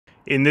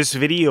In this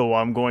video,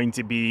 I'm going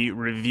to be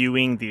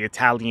reviewing the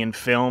Italian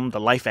film The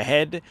Life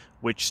Ahead,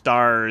 which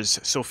stars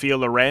Sophia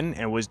Loren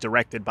and was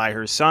directed by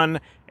her son,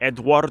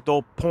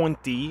 Edoardo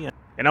Ponti.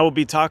 And I will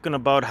be talking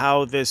about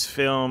how this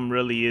film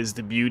really is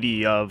the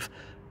beauty of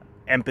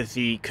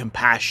empathy,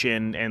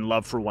 compassion, and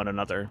love for one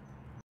another.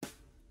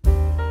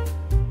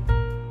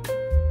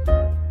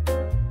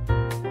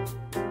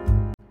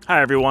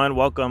 Hi everyone,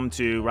 welcome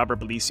to Robert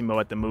Bellissimo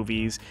at the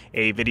Movies,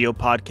 a video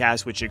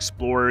podcast which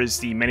explores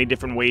the many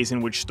different ways in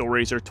which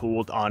stories are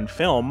told on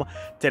film.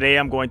 Today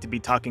I'm going to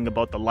be talking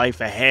about The Life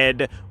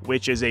Ahead,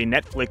 which is a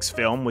Netflix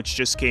film which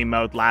just came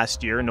out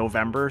last year,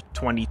 November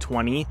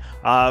 2020.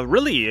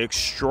 Really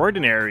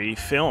extraordinary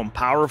film,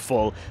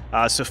 powerful.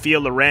 Sophia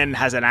Loren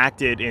hasn't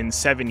acted in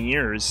 7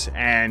 years,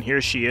 and here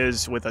she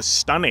is with a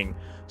stunning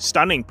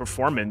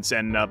performance.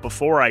 And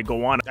before I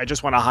go on, I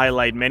just want to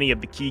highlight many of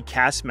the key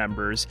cast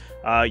members.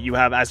 You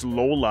have as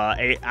Lola,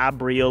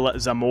 Abril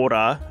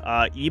Zamora,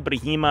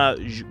 Ibrahima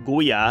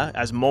Gueye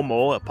as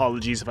Momo,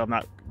 apologies if I'm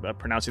not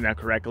pronouncing that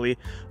correctly.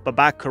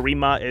 Babak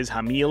Karima is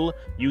Hamil,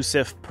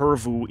 Yusuf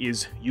Pervu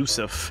is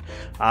Yusuf.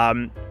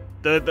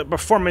 The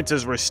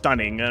performances were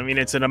stunning. I mean,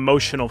 it's an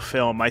emotional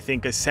film. I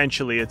think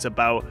essentially it's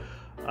about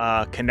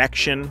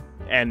connection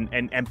and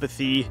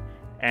empathy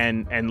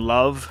and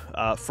love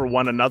for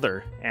one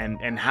another,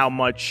 and how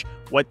much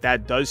what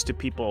that does to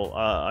people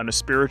on a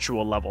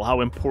spiritual level,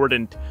 how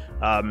important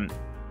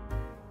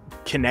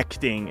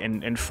connecting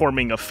and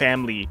forming a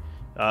family,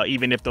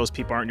 even if those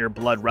people aren't your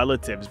blood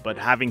relatives, but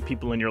having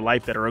people in your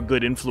life that are a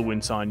good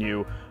influence on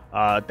you,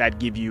 that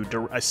give you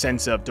a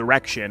sense of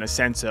direction, a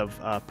sense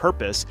of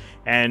purpose.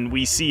 And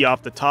we see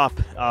off the top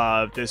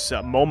this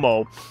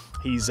Momo.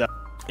 He's an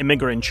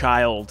immigrant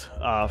child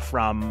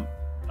from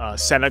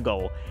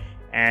Senegal,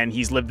 and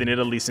he's lived in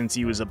Italy since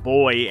he was a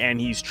boy,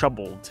 and he's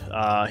troubled.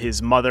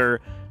 His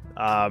mother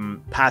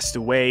passed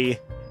away.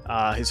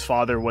 His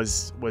father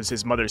was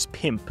his mother's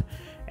pimp,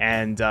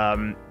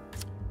 and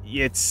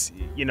it's,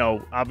 you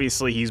know,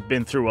 obviously he's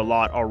been through a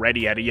lot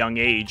already at a young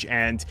age,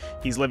 and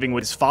he's living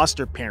with his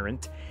foster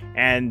parent,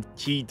 and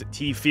he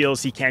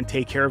feels he can't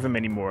take care of him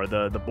anymore.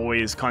 The boy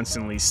is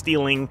constantly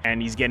stealing,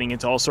 and he's getting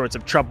into all sorts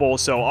of trouble.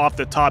 So off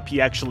the top, he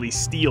actually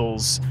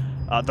steals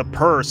the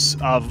purse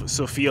of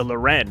Sophia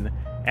Loren.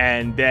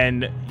 And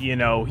then, you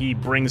know, he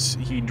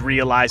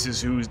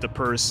realizes who's the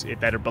purse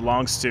that it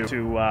belongs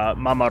to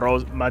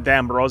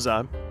Madame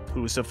Rosa,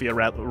 who Sophia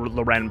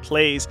Loren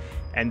plays.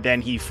 And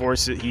then he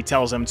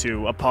tells him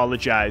to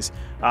apologize.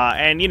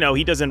 And, you know,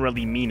 he doesn't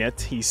really mean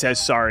it. He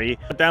says sorry.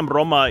 Madame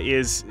Roma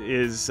is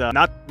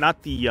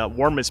not the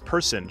warmest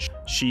person.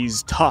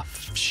 She's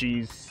tough.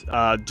 She's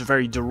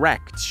very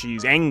direct.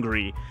 She's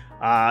angry.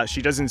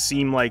 She doesn't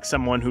seem like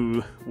someone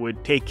who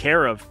would take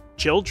care of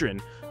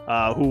children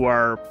who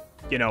are,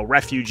 you know,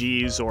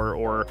 refugees,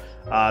 or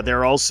there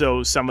are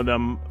also some of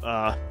them,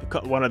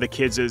 one of the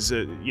kids is,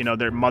 you know,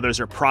 their mothers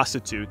are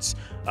prostitutes.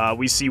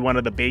 We see one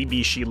of the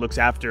babies she looks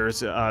after,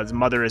 his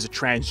mother is a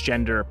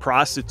transgender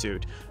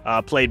prostitute,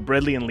 played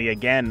brilliantly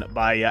again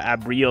by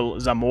Abril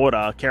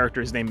Zamora.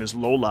 Character's name is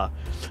Lola.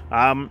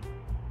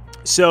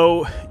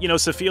 So, you know,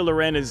 Sophia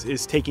Loren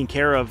is taking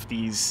care of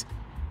these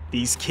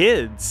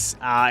kids,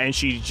 and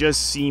she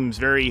just seems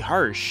very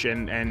harsh,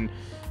 and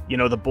you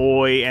know, the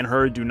boy and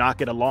her do not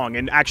get along.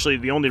 And actually,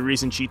 the only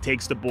reason she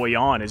takes the boy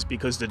on is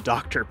because the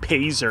doctor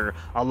pays her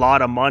a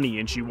lot of money,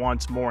 and she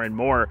wants more and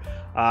more.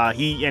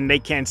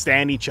 They can't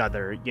stand each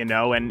other, you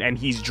know, and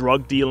he's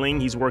drug dealing.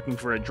 He's working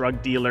for a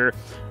drug dealer.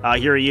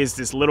 Here he is,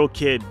 this little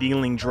kid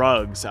dealing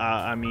drugs.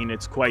 I mean,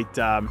 it's quite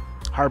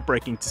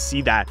heartbreaking to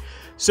see that.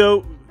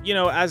 So, you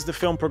know, as the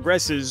film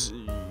progresses,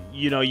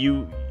 you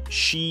know,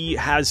 she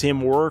has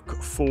him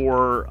work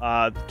for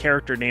a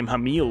character named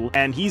Hamil,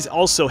 and he's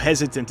also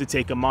hesitant to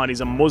take him on. He's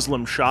a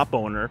Muslim shop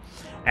owner,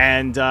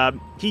 and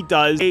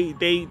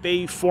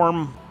they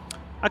form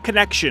a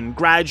connection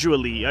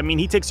gradually. I mean,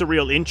 he takes a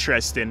real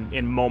interest in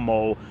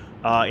Momo,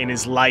 in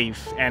his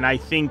life, and I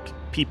think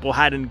people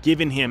hadn't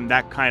given him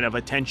that kind of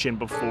attention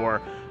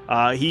before.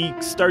 He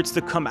starts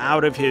to come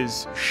out of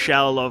his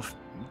shell of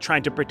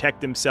trying to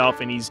protect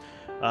himself, and he's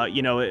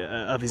you know,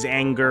 of his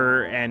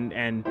anger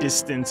and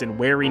distance and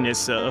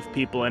wariness of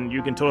people, and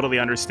you can totally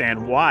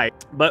understand why.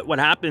 But what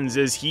happens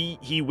is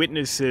he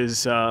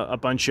witnesses a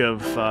bunch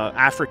of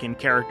African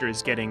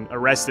characters getting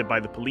arrested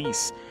by the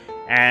police,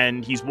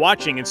 and he's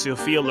watching, and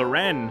Sophia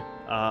Loren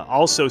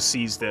also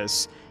sees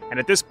this. And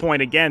at this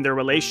point, again, their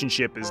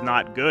relationship is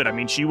not good. I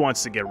mean, she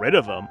wants to get rid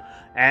of him.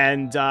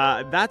 And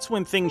that's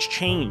when things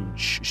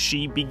change.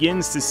 She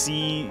begins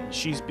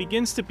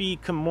to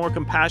become more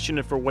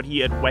compassionate for what he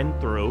had went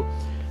through,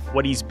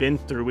 what he's been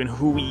through, and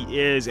who he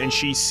is. And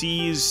she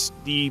sees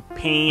the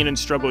pain and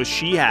struggles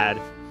she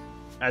had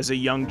as a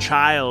young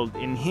child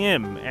in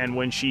him. And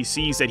when she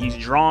sees that he's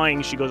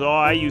drawing, she goes, "Oh,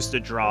 I used to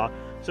draw."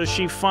 So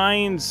she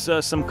finds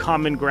some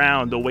common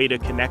ground, a way to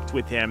connect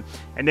with him.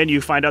 And then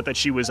you find out that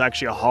she was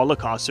actually a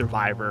Holocaust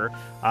survivor.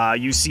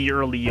 You see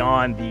early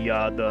on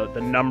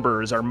the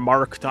numbers are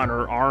marked on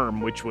her arm,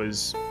 which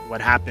was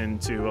what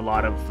happened to a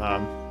lot of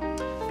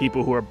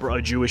people who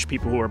are Jewish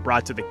people who are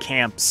brought to the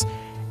camps.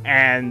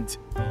 And,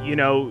 you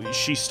know,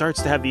 she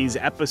starts to have these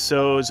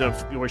episodes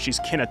of where she's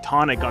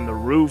catatonic on the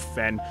roof,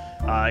 and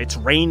it's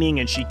raining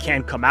and she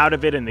can't come out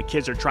of it, and the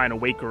kids are trying to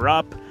wake her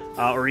up.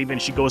 Or even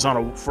she goes on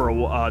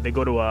they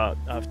go to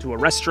a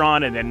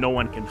restaurant and then no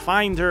one can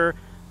find her.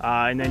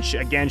 And then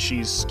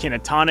she's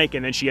catatonic,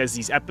 and then she has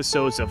these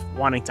episodes of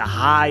wanting to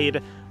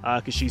hide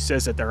because she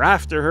says that they're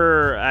after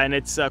her, and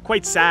it's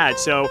quite sad.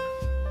 So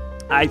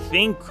I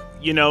think,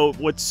 you know,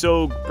 what's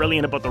so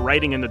brilliant about the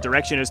writing and the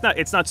direction is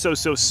it's not so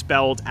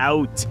spelled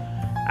out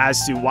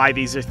as to why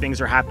these things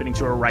are happening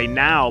to her right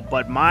now.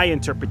 But my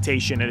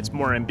interpretation, and it's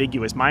more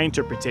ambiguous, my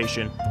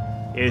interpretation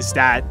is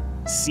that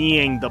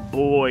seeing the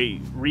boy,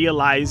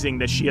 realizing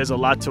that she has a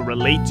lot to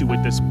relate to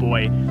with this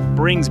boy,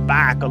 brings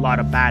back a lot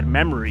of bad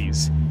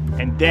memories.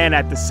 And then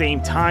at the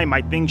same time,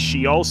 I think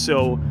she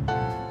also,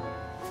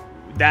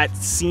 that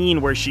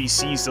scene where she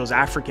sees those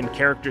African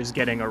characters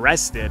getting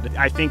arrested,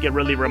 I think it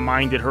really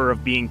reminded her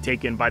of being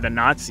taken by the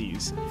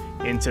Nazis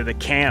into the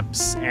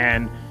camps.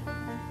 And,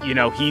 you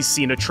know, he's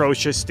seen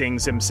atrocious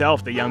things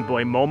himself, the young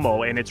boy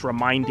Momo, and it's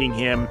reminding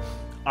him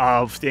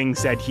of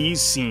things that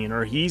he's seen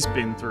or he's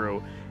been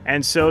through.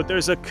 And so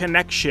there's a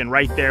connection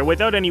right there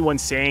without anyone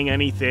saying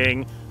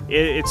anything.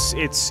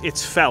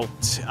 It's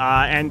felt,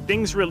 and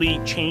things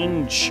really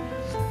change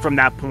from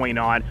that point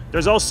on.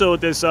 There's also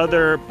this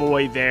other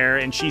boy there,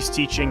 and she's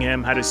teaching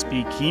him how to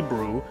speak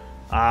Hebrew,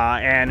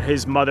 and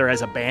his mother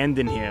has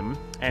abandoned him.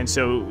 And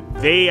so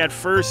at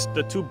first,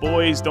 the two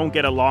boys don't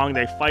get along,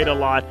 they fight a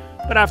lot,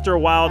 but after a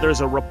while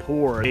there's a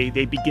rapport.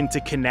 They begin to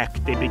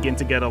connect, they begin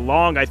to get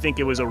along. I think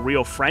it was a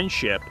real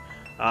friendship,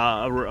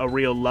 a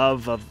real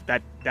love of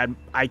that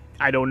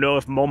I don't know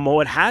if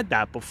Momo had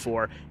that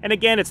before. And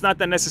again, it's not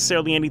that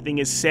necessarily anything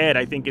is said.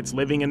 I think it's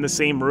living in the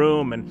same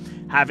room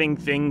and having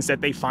things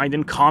that they find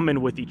in common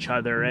with each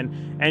other,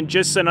 and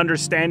just an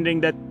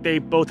understanding that they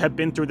both have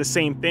been through the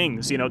same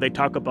things. You know, they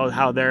talk about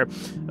how their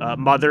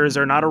mothers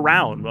are not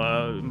around.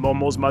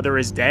 Momo's mother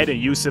is dead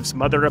and Yusuf's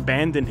mother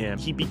abandoned him.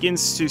 He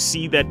begins to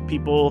see that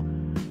people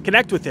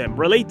connect with him,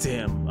 relate to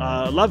him,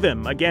 love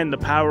him. Again, the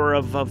power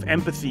of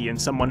empathy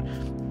and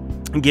someone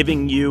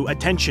giving you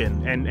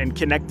attention and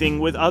connecting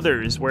with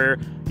others, where,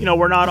 you know,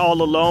 we're not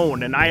all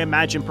alone. And I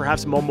imagine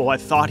perhaps Momo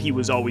had thought he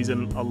was always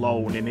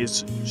alone in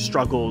his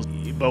struggles.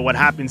 But what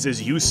happens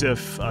is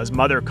Yusuf's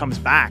mother comes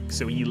back,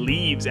 so he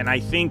leaves. And I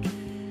think,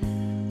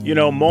 you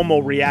know,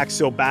 Momo reacts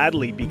so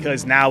badly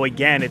because now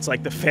again, it's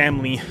like the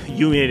family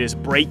unit is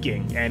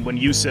breaking. And when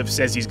Yusuf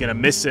says he's gonna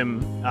miss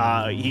him,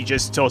 he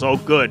just tells, oh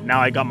good,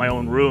 now I got my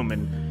own room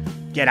and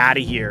get out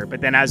of here. But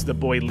then as the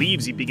boy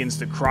leaves, he begins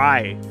to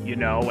cry, you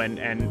know,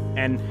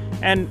 and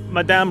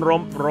Madame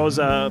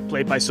Rosa,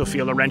 played by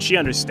Sophia Loren, she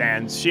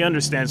understands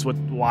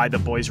why the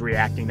boy's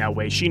reacting that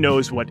way. She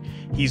knows what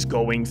he's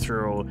going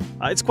through.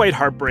 It's quite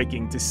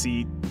heartbreaking to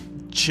see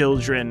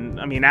children,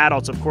 I mean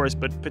adults of course,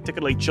 but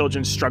particularly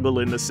children, struggle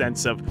in the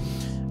sense of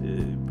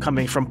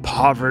coming from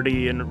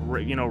poverty and,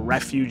 you know,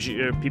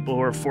 refugee people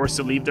who are forced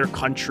to leave their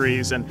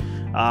countries. And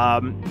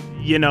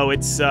you know,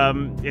 it's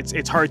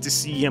hard to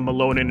see him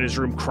alone in his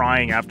room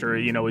crying after,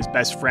 you know, his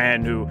best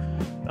friend, who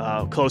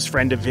close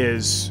friend of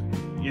his,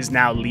 is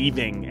now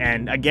leaving.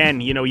 And again,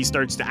 you know, he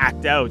starts to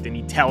act out and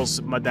he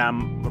tells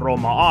Madame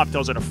Roma off,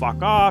 tells her to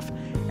fuck off,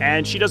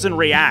 and she doesn't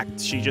react.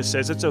 She just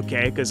says it's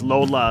okay, because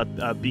Lola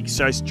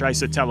tries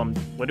to tell him,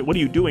 what are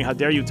you doing? How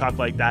dare you talk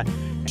like that?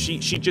 She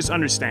just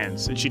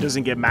understands, and she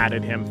doesn't get mad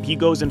at him. He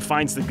goes and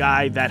finds the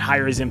guy that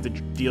hires him to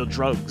deal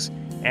drugs,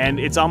 and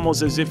it's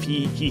almost as if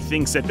he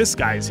thinks that this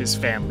guy is his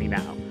family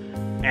now,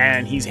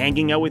 and he's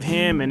hanging out with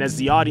him. And as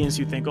the audience,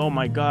 you think, oh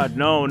my god,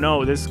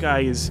 no, this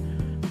guy is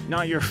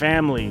not your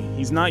family.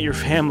 He's not your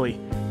family.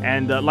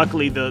 And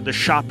luckily the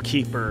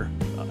shopkeeper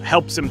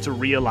helps him to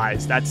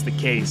realize that's the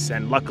case,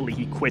 and luckily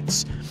he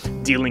quits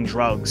dealing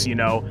drugs, you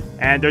know.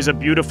 And there's a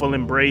beautiful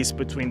embrace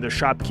between the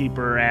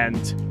shopkeeper and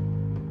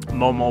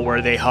Momo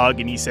where they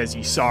hug, and he says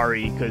he's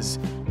sorry because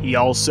he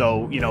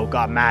also, you know,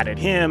 got mad at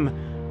him,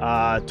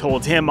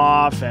 told him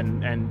off,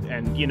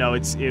 and you know,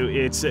 it's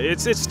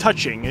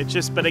touching. It's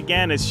just, but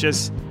again, it's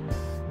just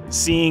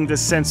seeing the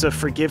sense of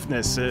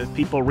forgiveness,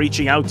 people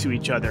reaching out to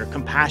each other,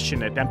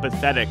 compassionate,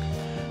 empathetic.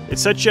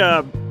 It's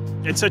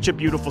such a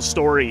beautiful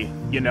story,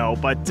 you know.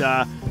 But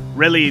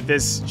really,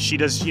 she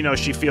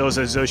feels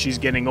as though she's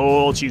getting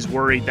old. She's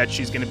worried that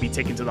she's going to be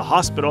taken to the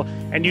hospital,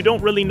 and you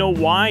don't really know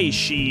why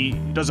she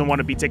doesn't want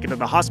to be taken to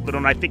the hospital.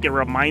 And I think it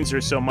reminds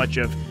her so much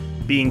of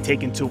being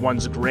taken to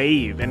one's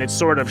grave, and it's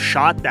sort of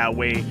shot that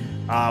way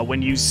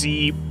when you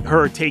see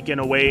her taken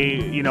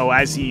away, you know,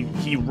 as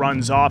he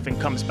runs off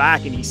and comes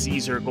back and he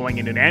sees her going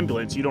in an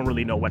ambulance. You don't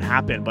really know what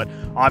happened, but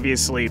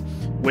obviously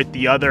with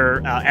the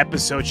other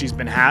episode she's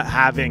been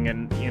having,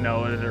 and, you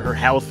know, her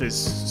health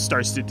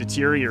starts to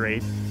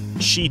deteriorate.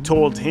 She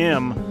told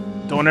him,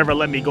 don't ever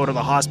let me go to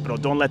the hospital,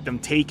 don't let them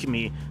take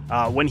me.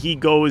 When he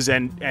goes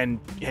and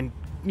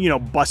you know,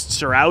 busts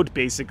her out,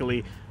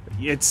 basically,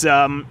 it's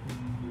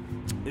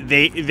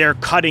they're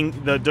cutting,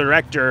 the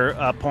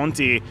director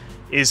Ponti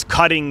is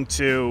cutting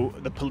to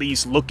the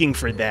police looking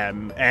for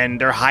them, and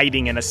they're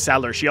hiding in a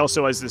cellar. She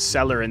also has this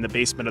cellar in the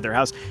basement of their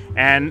house.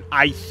 And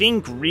I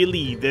think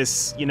really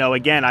this, you know,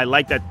 again, I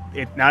like that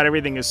not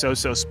everything is so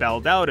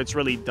spelled out. It's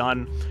really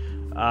done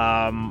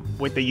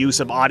with the use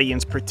of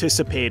audience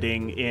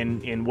participating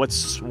in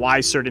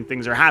why certain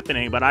things are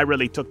happening. But I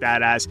really took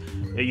that as,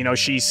 you know,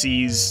 she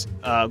sees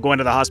going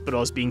to the hospital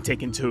as being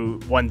taken to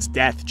one's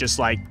death, just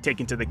like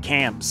taken to the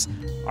camps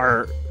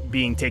are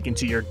being taken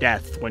to your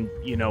death when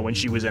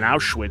she was in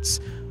Auschwitz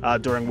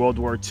during World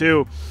War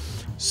II.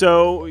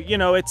 So, you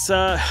know, it's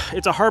a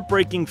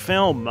heartbreaking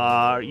film,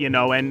 you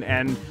know,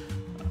 and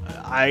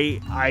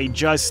I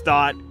just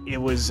thought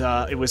it was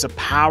a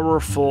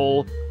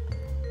powerful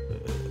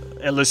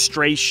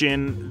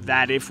illustration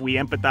that if we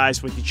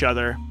empathize with each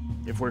other,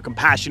 if we're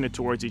compassionate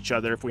towards each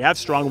other, if we have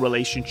strong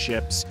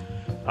relationships,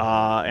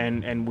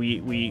 and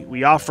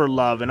we offer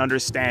love and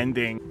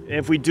understanding,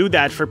 if we do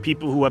that for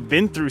people who have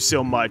been through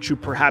so much, who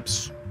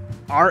perhaps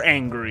are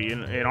angry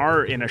and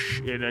are in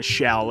a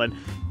shell, and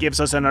gives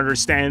us an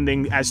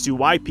understanding as to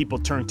why people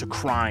turn to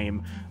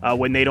crime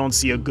when they don't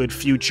see a good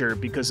future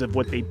because of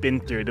what they've been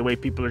through, the way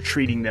people are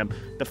treating them,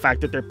 the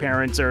fact that their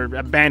parents are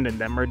abandoned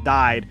them or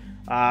died.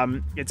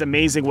 It's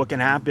amazing what can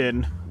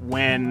happen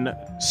when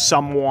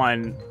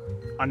someone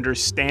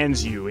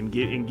understands you and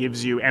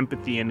gives you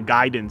empathy and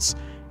guidance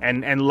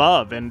and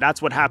love. And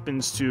that's what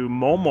happens to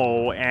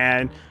Momo,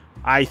 and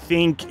I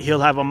think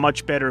he'll have a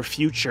much better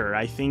future.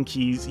 I think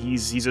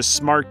he's a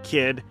smart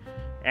kid,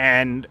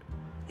 and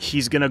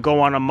he's gonna go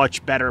on a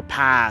much better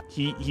path.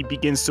 He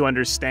begins to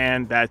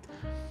understand that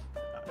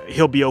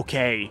he'll be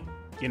okay.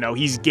 You know,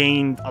 he's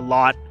gained a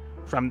lot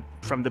from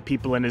the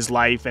people in his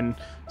life, and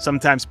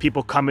sometimes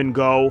people come and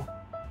go,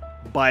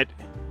 but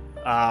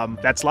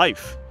that's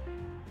life.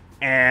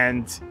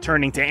 And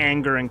turning to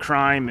anger and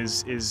crime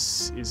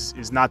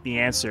is not the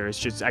answer. It's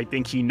just, I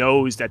think he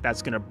knows that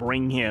that's going to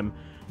bring him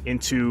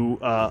into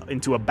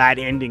a bad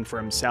ending for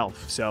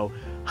himself. So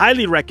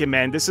highly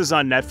recommend. This is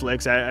on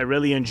Netflix. I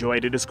really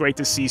enjoyed it. It's great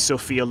to see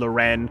Sophia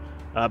Loren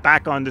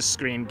back on the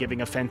screen,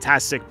 giving a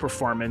fantastic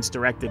performance,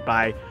 directed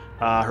by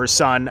her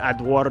son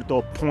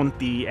Edoardo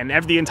Ponti, and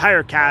the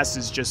entire cast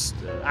is just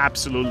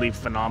absolutely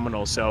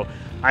phenomenal. So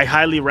I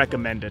highly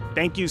recommend it.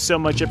 Thank you so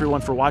much,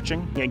 everyone, for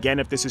watching. Again,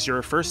 if this is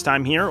your first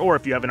time here, or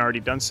if you haven't already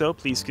done so,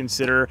 please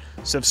consider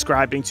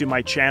subscribing to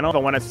my channel. I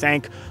want to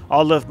thank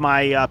all of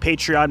my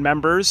Patreon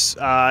members,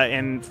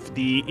 and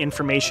the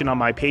information on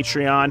my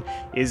Patreon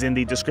is in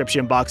the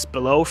description box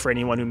below for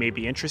anyone who may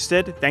be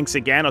interested. Thanks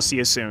again. I'll see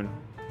you soon.